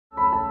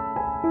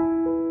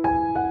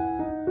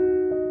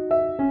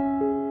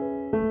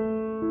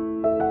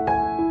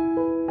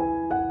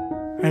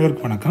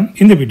அனைவருக்கும் வணக்கம்.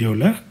 இந்த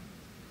வீடியோவில்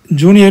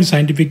ஜூனியர்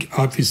சயின்டிஃபிக்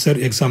ஆஃபீஸர்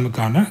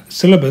எக்ஸாமுக்கான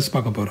சிலபஸ்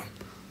பார்க்க போகிறோம்.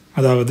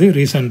 அதாவது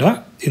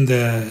ரீசெண்டாக இந்த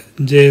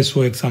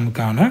JSO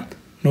எக்ஸாமுக்கான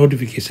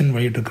நோட்டிஃபிகேஷன்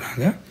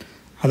வெளியிட்டிருக்கிறாங்க.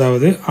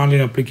 அதாவது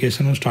ஆன்லைன்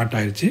அப்ளிகேஷனும் ஸ்டார்ட்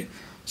ஆயிடுச்சு.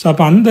 ஸோ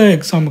அப்போ அந்த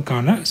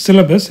எக்ஸாமுக்கான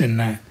சிலபஸ்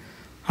என்ன,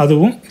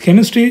 அதுவும்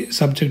கெமிஸ்ட்ரி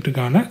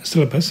சப்ஜெக்ட்டுக்கான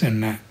சிலபஸ்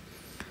என்ன.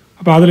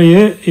 அப்போ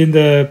அதுலேயே இந்த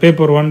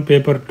பேப்பர் 1,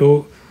 பேப்பர் 2,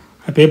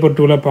 பேப்பர்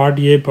 2ல்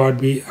பார்ட் A,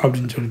 பார்ட் B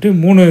அப்படின்னு சொல்லிட்டு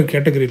 3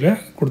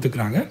 கேட்டகரியில்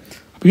கொடுத்துக்கிறாங்க.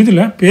 இதில்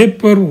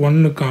பேப்பர்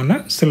 1க்கான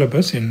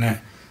சிலபஸ் என்ன,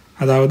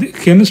 அதாவது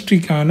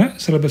கெமிஸ்ட்ரிக்கான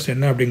சிலபஸ்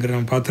என்ன அப்படிங்கிறத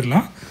நம்ம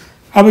பார்த்துடலாம்.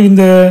 அப்போ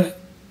இந்த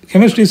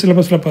கெமிஸ்ட்ரி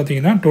சிலபஸில்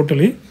பார்த்தீங்கன்னா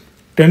டோட்டலி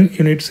 10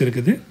 யூனிட்ஸ்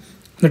இருக்குது.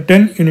 இந்த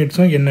 10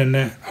 யூனிட்ஸும்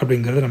என்னென்ன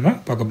அப்படிங்கிறத நம்ம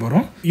பார்க்க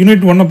போகிறோம்.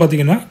 யூனிட் 1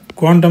 பார்த்தீங்கன்னா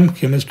quantum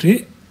chemistry,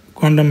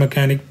 quantum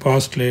mechanic,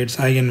 பாஸ்ட்லேட்ஸ்,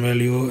 eigen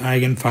value,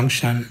 eigen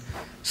function,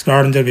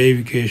 Schrödinger wave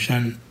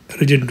equation,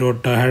 rigid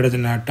ரோட்டா,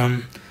 ஹைட்ரஜன் ஆட்டம்,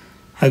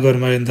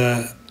 அதுக்கப்புறமா இந்த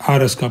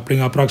RS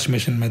coupling,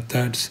 approximation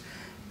methods,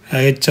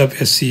 HF,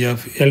 SCF,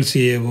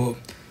 LCAO,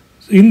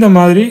 இந்த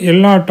மாதிரி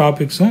எல்லா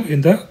டாபிக்ஸும்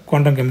இந்த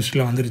குவாண்டம்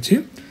கெமிஸ்ட்ரியில் வந்துருச்சு.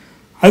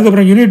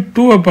 அதுக்கப்புறம் யூனிட்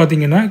 2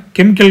 பார்த்தீங்கன்னா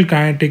கெமிக்கல்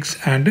கைனடிக்ஸ்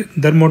அண்ட்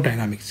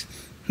தெர்மோடைனாமிக்ஸ்,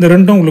 இந்த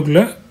ரெண்டும்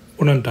உங்களுக்குள்ளே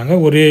கொண்டுட்டாங்க.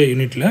 ஒரே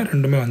யூனிட்டில்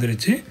ரெண்டுமே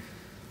வந்துருச்சு.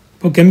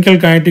 இப்போ கெமிக்கல்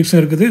கைனடிக்ஸும்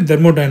இருக்குது,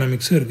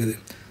 தெர்மோடைனாமிக்ஸும் இருக்குது.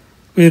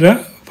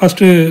 இதில்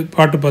ஃபஸ்ட்டு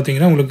பாட்டு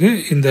பார்த்தீங்கன்னா உங்களுக்கு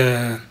இந்த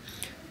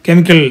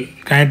கெமிக்கல்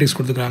கைனடிக்ஸ்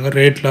கொடுத்துருக்காங்க.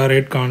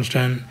 ரேட்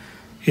கான்ஸ்டன்ட்,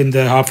 இந்த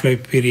half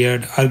life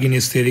period,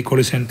 ஆர்கினிஸ் theory,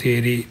 collision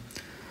theory,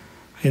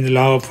 இந்த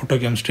law of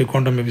ஃபோட்டோகெமிஸ்ட்ரி,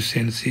 quantum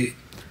efficiency,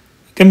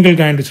 chemical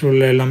kinetics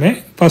உள்ள எல்லாமே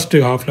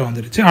ஃபஸ்ட்டு ஹாஃபில்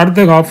வந்துருச்சு.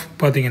 அடுத்த ஹாஃப்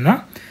பார்த்திங்கன்னா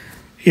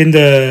இந்த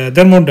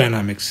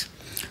தெர்மோடைனாமிக்ஸ்.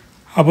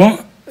 அப்போ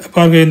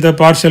பாருங்க, இந்த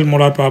partial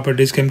molar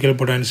properties, chemical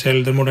potential,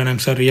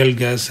 thermodynamics are real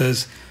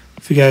gases,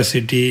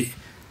 ஃபிகாசிட்டி,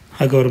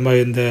 அதுக்கப்புறமா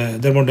இந்த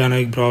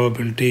thermodynamic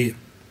probability,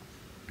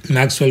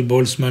 Maxwell,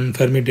 Boltzmann,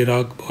 Fermi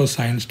track, Bose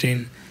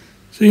Einstein.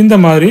 So இந்த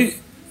மாதிரி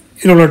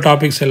இதில் உள்ள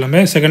டாபிக்ஸ் எல்லாமே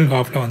செகண்ட்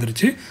ஹாஃபில்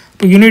வந்துருச்சு.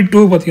 இப்போ யூனிட்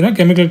 2 பார்த்தீங்கன்னா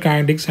கெமிக்கல்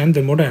கைனடிக்ஸ் அண்ட்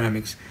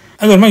தெர்மோடைனாமிக்ஸ்.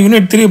 அதுக்கப்புறமா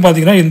யூனிட் 3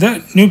 பார்த்தீங்கன்னா இந்த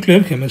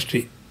நியூக்ளியர்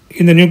கெமிஸ்ட்ரி,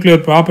 இந்த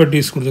நியூக்ளியர்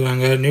ப்ராப்பர்ட்டிஸ்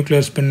கொடுத்துருக்காங்க.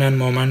 Nuclear spin and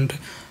moment,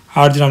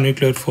 origin of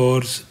nuclear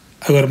force,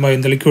 அதுக்கப்புறமா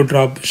இந்த லிக்விட்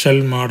ட்ராப்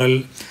ஷெல் மாடல்,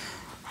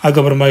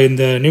 அதுக்கப்புறமா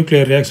இந்த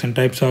nuclear reaction,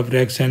 types of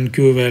reaction,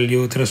 Q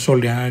value,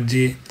 threshold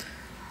energy,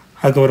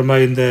 அதுக்கப்புறமா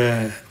இந்த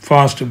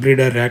fast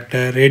breeder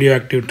reactor, radio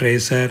active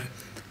tracer,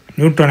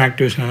 neutron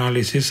activation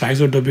analysis,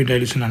 isotopic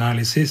dilution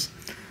analysis.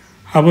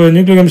 அப்போது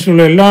nuclear chemistry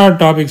உள்ள எல்லா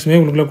டாபிக்ஸுமே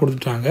உங்களுக்குள்ளே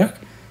கொடுத்துட்டாங்க.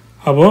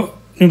 அப்போது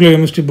நியூக்ளியர்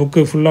கெமிஸ்ட்ரி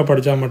புக்கு ஃபுல்லாக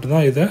படித்தா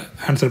மட்டும்தான் இதை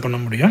ஆன்சர் பண்ண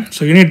முடியும்.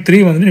 ஸோ யூனிட் 3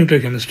 வந்து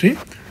நியூக்ளியர் கெமிஸ்ட்ரி.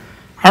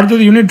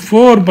 அடுத்தது யூனிட்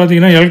 4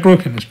 பார்த்தீங்கன்னா எலக்ட்ரோ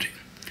கெமிஸ்ட்ரி.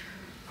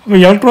 அப்போ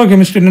எலக்ட்ரோ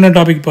கெமிஸ்ட்ரி என்னென்ன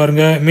டாபிக்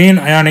பாருங்கள். Main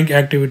ionic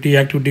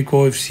activity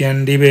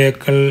coefficient,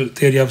 டிபேக்கல்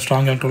theory of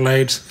strong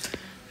electrolytes,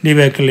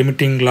 டிபேக்கல்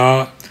limiting law,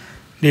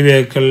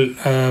 டிபேக்கல்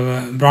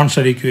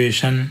Brønsted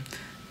equation,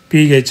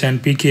 pH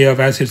and pK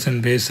of acids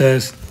and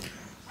bases,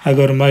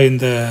 அதுக்கப்புறமா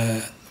இந்த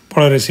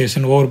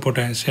போலரைசேஷன், ஓவர்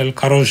பொட்டன்ஷியல்,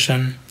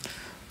 கரோஷன்,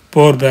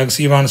 போர் packs,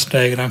 Evans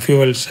diagram,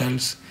 fuel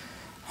cells.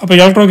 அப்போ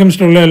electro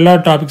chemistry உள்ள எல்லா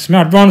டாபிக்ஸுமே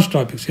advance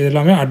topics. இது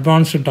எல்லாமே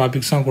advanced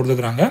topics தான்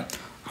கொடுத்துருக்குறாங்க.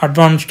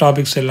 Advance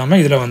topics எல்லாமே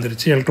இதில்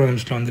வந்துருச்சு, எலக்ட்ரோ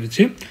கெமிஸ்ட்ரியில்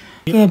வந்துருச்சு.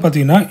 இதில்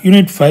பார்த்தீங்கன்னா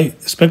யூனிட் 5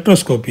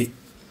 ஸ்பெக்ட்ரோஸ்கோபி.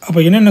 அப்போ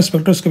என்னென்ன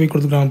ஸ்பெக்ட்ரோஸ்கோபி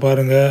கொடுத்துருக்காங்க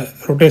பாருங்கள்.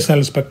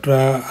 ரொட்டேஷனல்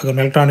ஸ்பெக்ட்ரா,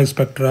 அதுக்கப்புறம் எலக்ட்ரானிக்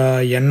ஸ்பெக்ட்ரா,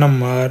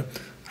 NMR,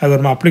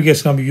 அதுக்கப்புறமா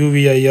application of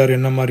UV, IR,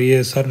 NMR,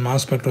 ASR,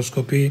 mass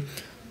spectroscopy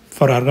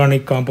for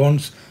organic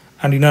compounds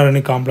and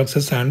inorganic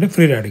complexes and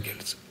free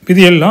radicals.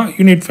 இது எல்லாம்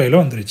யூனிட் 5ல்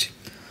வந்துருச்சு.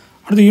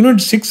 அடுத்து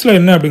யூனிட் 6ல்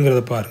என்ன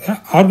அப்படிங்கிறத பாருங்கள்.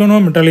 Organo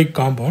metallic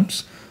compounds,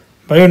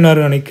 bio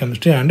inorganic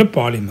chemistry and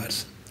polymers,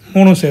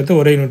 3 சேர்த்து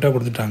ஒரே யூனிட்டாக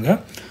கொடுத்துட்டாங்க.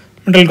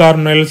 மெட்டல்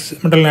கார்பனைல்ஸ்,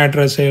 மெட்டல்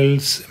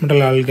நைட்ரசைல்ஸ்,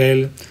 மெட்டல்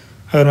ஆல்கைல்,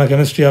 அதுக்கப்புறமா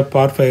chemistry of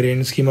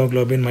பார்ஃபைரின்,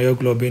 haemoglobin,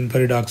 myoglobin,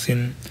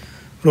 ferredoxin,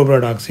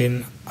 ப்ரோப்ராடாக்சின்,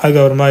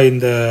 அதுக்கப்புறமா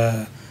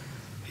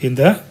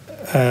இந்த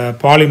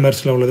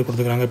பாலிமர்ஸில் உள்ளது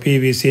கொடுத்துருக்காங்க.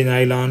 PVC,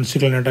 நைலான்,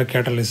 சிக்ளோனேட்டா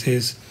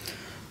கேட்டலிசிஸ்,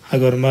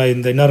 அதுக்கப்புறமா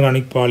இந்த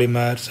inorganic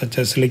polymer such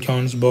as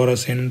சிலிக்கான்ஸ்,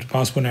 போரசின்,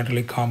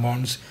 பாஸ்போநேட்டலிக்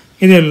compounds,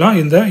 இது எல்லாம்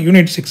இந்த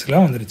யூனிட் 6ல்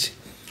வந்துருச்சு.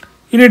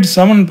 யூனிட்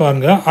 7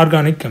 பாருங்கள்,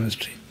 ஆர்கானிக்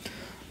கெமிஸ்ட்ரி.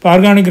 இப்போ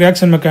organic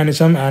reaction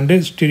mechanism and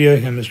stereo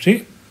chemistry,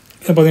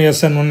 இப்போ பார்த்தீங்கன்னா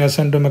SN1,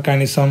 SN2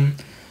 மெக்கானிசம்,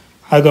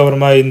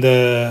 அதுக்கப்புறமா இந்த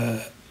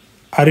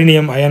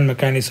அரினியம் அயன்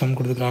மெக்கானிசம்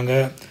கொடுத்துருக்காங்க.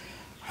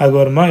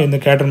 அதுக்கப்புறமா இந்த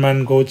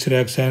கேட்டர்மேன் கோச்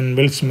ரியாக்ஷன்,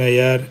 வில்ஸ்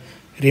மேயர்,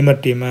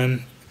 ரீமர்டிமன்,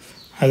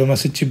 அதுக்கப்புறமா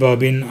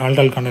சிச்சிபாபின்,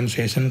 aldol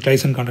condensation,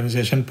 glycine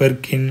condensation,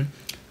 Perkin,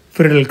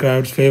 ஃபிரிடல்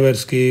crafts,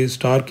 ஃபேவர்ஸ்கி,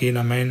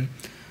 ஸ்டார்கினமைன்,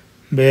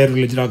 பேர்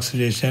வில்லேஜ்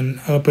ஆக்சிடேஷன்,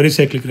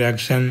 பெரிசைக்ளிக்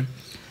ரியாக்ஷன்,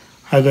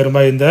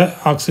 அதுக்கப்புறமா இந்த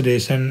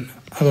ஆக்சிடேஷன்,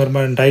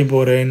 அதுக்கப்புறமா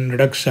diborane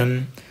reduction,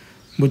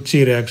 Buchi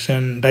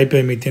reaction,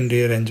 டைபைமீத்தின்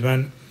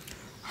rearrangement,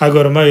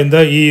 அதுக்கப்புறமா இந்த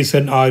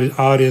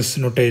EZRS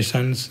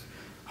நோட்டேஷன்ஸ்.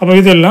 அப்போ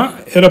இதெல்லாம்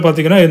இதில்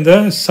பார்த்திங்கன்னா இந்த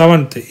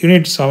 7th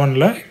யூனிட்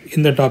 7ல்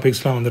இந்த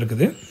டாபிக்ஸ்லாம்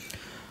வந்திருக்குது.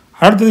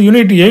 அடுத்தது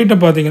யூனிட் 8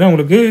 பார்த்தீங்கன்னா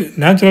உங்களுக்கு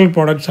நேச்சுரல்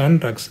ப்ராடக்ட்ஸ் அண்ட்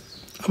ட்ரக்ஸ்.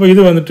 அப்போ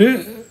இது வந்துட்டு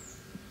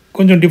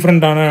கொஞ்சம்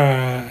டிஃப்ரெண்ட்டான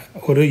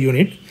ஒரு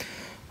யூனிட்.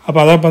 அப்போ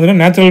அதாவது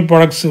பார்த்தீங்கன்னா நேச்சுரல்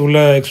ப்ராடக்ட்ஸ் உள்ள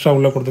எக்ஸ்ட்ரா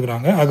உள்ளே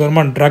கொடுத்துக்கிறாங்க.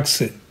 அதுக்கப்புறமா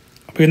ட்ரக்ஸு,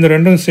 அப்போ இந்த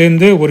ரெண்டும்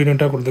சேர்ந்து ஒரு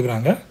யூனிட்டாக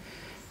கொடுத்துக்கிறாங்க.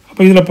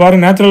 அப்போ இதில்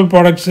பாருங்கள் நேச்சுரல்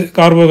ப்ராடக்ட்ஸு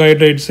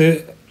கார்போஹைட்ரேட்ஸு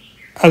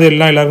அது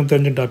எல்லாம் எல்லாருக்கும்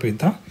தெரிஞ்ச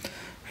டாபிக் தான்.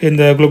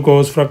 இந்த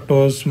குளுக்கோஸ்,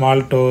 ஃப்ரக்டோஸ்,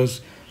 மால்டோஸ்,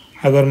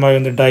 அப்புறமா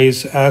இந்த dies,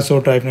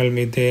 ஆசோட்ரைப்னல்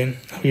methane,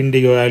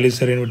 indigo,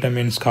 ஆலிசரின்,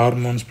 vitamins,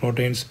 hormones,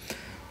 proteins,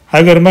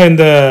 அதுக்கப்புறமா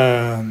இந்த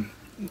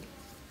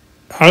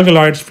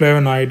ஆல்கலாய்ட்ஸ்,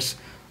 ஃப்ளேவனாய்ட்ஸ்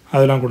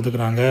அதெல்லாம்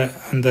கொடுத்துக்கிறாங்க.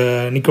 அந்த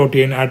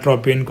nicotine,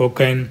 ஆட்ரோபின்,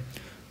 cocaine,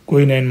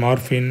 quinine,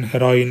 morphine,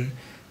 heroin.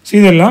 So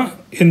இதெல்லாம்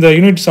இந்த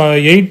யூனிட்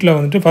 8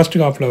 வந்துட்டு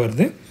ஃபஸ்ட்டு ஹாஃபில்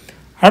வருது.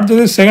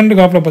 அடுத்தது செகண்ட்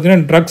ஹாஃபில்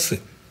பார்த்திங்கன்னா ட்ரக்ஸு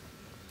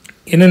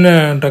என்னென்ன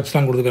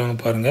ட்ரக்ஸ்லாம் கொடுத்துக்கிறாங்க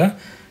பாருங்கள்.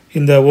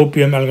 இந்த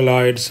opium,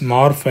 alkaloids,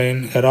 morphine,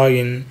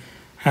 heroin,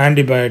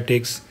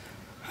 antibiotics,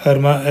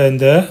 அப்புறமா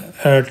இந்த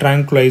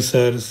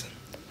ட்ராங்குலைசர்ஸ்.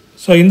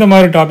 ஸோ இந்த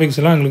மாதிரி டாபிக்ஸ்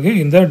எல்லாம் எங்களுக்கு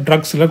இந்த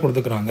ட்ரக்ஸில்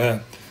கொடுத்துக்கிறாங்க.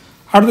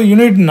 அடுத்து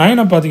யூனிட்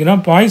 9 பார்த்திங்கன்னா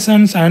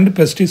பாய்சன்ஸ் அண்ட்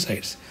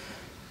பெஸ்டிசைட்ஸ்.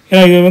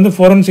 ஏன்னா இது வந்து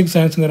ஃபோரன்சிக்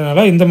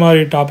சயின்ஸுங்கிறதுனால இந்த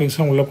மாதிரி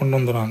டாபிக்ஸ்லாம் உள்ளே கொண்டு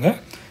வந்துடுறாங்க.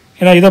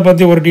 ஏன்னா இதை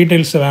பற்றி ஒரு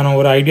டீட்டெயில்ஸ் வேணும்,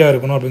 ஒரு ஐடியா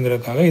இருக்கணும்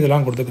அப்படிங்கிறதுக்காக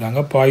இதெல்லாம் கொடுத்துக்கிறாங்க.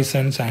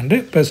 Poisson's and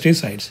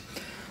pesticides.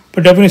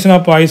 இப்போ definition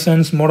of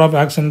Poisson's, mode of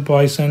action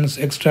Poisson's,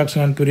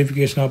 extraction and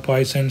purification of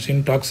Poisson's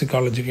in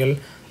டாக்சிகாலஜிக்கல்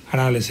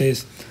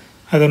analysis,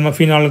 அதுக்கப்புறமா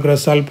ஃபினால்,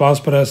 கிரசால்,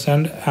 பாஸ்பரஸ்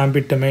அண்ட்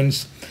ஆம்பிட்டமைன்ஸ்,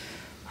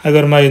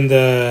 அதுக்கப்புறமா இந்த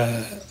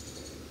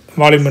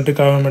volumetric,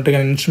 calorimetric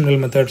and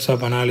instrumental methods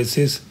of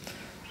analysis,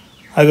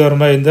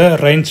 அதுக்கப்புறமா இந்த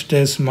rhymes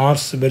test,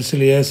 Mars,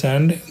 Berzelius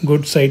and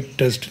good side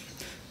test.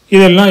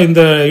 இதெல்லாம்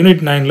இந்த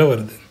unit 9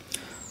 வருது.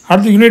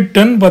 அடுத்து unit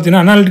 10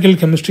 பார்த்தீங்கன்னா analytical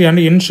chemistry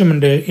and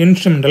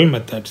instrumental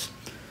methods.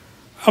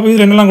 அப்போ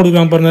இதில் என்னெல்லாம்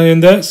கொடுக்குறாங்க பாருங்கள்.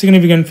 இந்த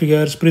significant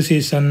figures,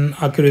 precision,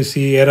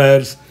 accuracy,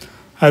 errors,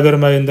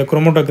 அதுக்கப்புறமா இந்த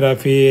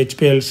குரோமோட்டோகிராஃபி,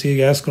 ஹெச்பிஎல்சி,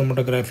 கேஸ்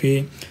குரோமோட்டோகிராஃபி,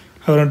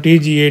 அப்புறம்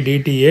டிஜிஏ,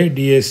 டிடிஏ,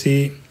 டிஎஸ்சி,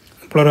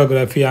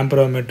 புளோரோகிராஃபி,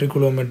 ஆம்பரோமெட்ரி,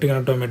 குளோமெட்ரி,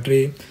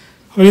 அனட்டோமெட்ரி.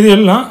 இது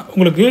எல்லாம்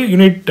உங்களுக்கு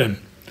யூனிட் 10.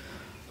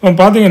 இப்போ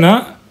பார்த்தீங்கன்னா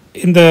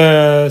இந்த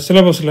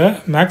சிலபஸில்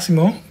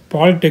மேக்ஸிமம்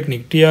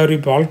பாலிடெக்னிக், டிஆர்வி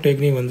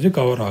பாலிடெக்னிக் வந்துட்டு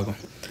கவர் ஆகும்.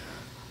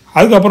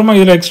 அதுக்கப்புறமா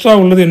இதில் எக்ஸ்ட்ரா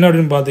உள்ளது என்ன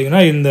அப்படின்னு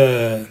பார்த்தீங்கன்னா இந்த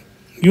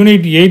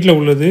யூனிட் 8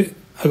 உள்ளது,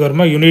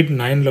 அதுக்கப்புறமா யூனிட்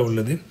 9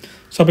 உள்ளது.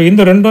 ஸோ அப்போ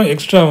இந்த ரெண்டும்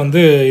எக்ஸ்ட்ரா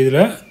வந்து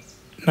இதில்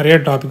நிறையா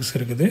டாபிக்ஸ்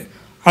இருக்குது.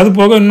 அது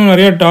போக இன்னும்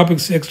நிறையா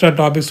டாபிக்ஸ், எக்ஸ்ட்ரா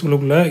டாபிக்ஸ்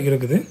உள்ளுக்குள்ளே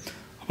இருக்குது.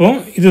 அப்போது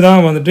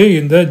இதுதான் வந்துட்டு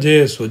இந்த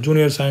JSO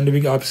ஜூனியர்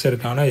சயின்டிஃபிக்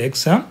ஆஃபீஸருக்கான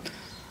எக்ஸாம்.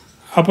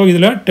 அப்போ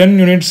இதில் 10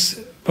 யூனிட்ஸ்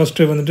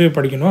ஃபஸ்ட்டு வந்துட்டு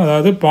படிக்கணும்.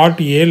 அதாவது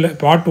பார்ட்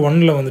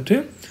 1 வந்துட்டு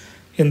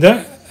இந்த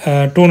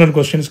 200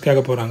 கொஸ்டின்ஸ்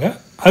கேட்க போகிறாங்க.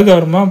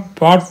 அதுக்கப்புறமா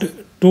பார்ட்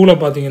 2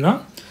 பார்த்தீங்கன்னா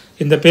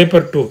இந்த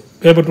பேப்பர்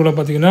 2ல்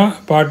பார்த்தீங்கன்னா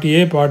பார்ட்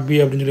A, பார்ட்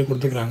B அப்படின்னு சொல்லி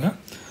கொடுத்துக்கிறாங்க.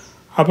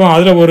 அப்போ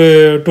அதில் ஒரு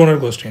 200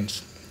 கொஸ்டின்ஸ்.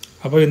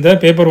 அப்போ இந்த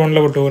பேப்பர் 1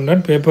 ஒரு 200,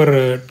 பேப்பர்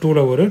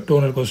 2 ஒரு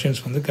 200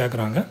 கொஸ்டின்ஸ் வந்து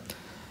கேட்குறாங்க.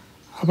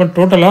 அப்போ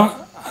டோட்டலாக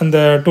அந்த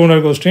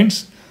 200 கொஸ்டின்ஸ்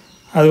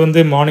அது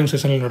வந்து மார்னிங்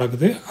செஷனில்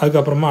நடக்குது.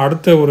 அதுக்கப்புறமா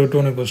அடுத்த ஒரு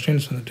 200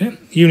 கொஸ்டின்ஸ் வந்துட்டு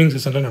ஈவினிங்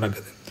செஷனில்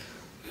நடக்குது.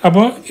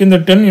 அப்போ இந்த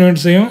 10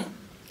 யூனிட்ஸையும்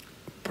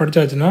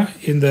படித்தாச்சுன்னா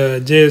இந்த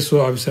JSO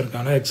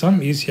ஆஃபீஸருக்கான எக்ஸாம்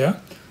ஈஸியாக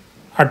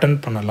அட்டன்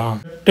பண்ணலாம்.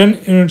 10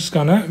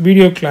 யூனிட்ஸ்க்கான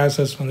வீடியோ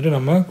கிளாஸஸ் வந்துட்டு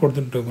நம்ம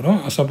கொடுத்துட்ருக்குறோம்.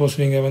 சப்போஸ்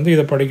நீங்கள் வந்து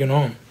இதை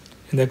படிக்கணும்,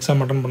 இந்த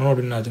எக்ஸாம் அட்டன் பண்ணணும்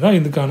அப்படின்னாச்சுன்னா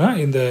இதுக்கான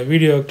இந்த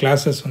வீடியோ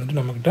கிளாஸஸ் வந்துட்டு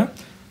நம்மக்கிட்ட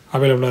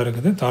அவைலபிளாக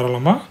இருக்குது.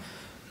 தாராளமாக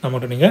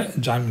நம்மகிட்ட நீங்கள்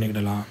ஜாயின்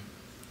பண்ணிக்கிடலாம்.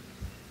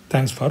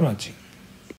 தேங்க்ஸ் ஃபார் வாட்சிங்.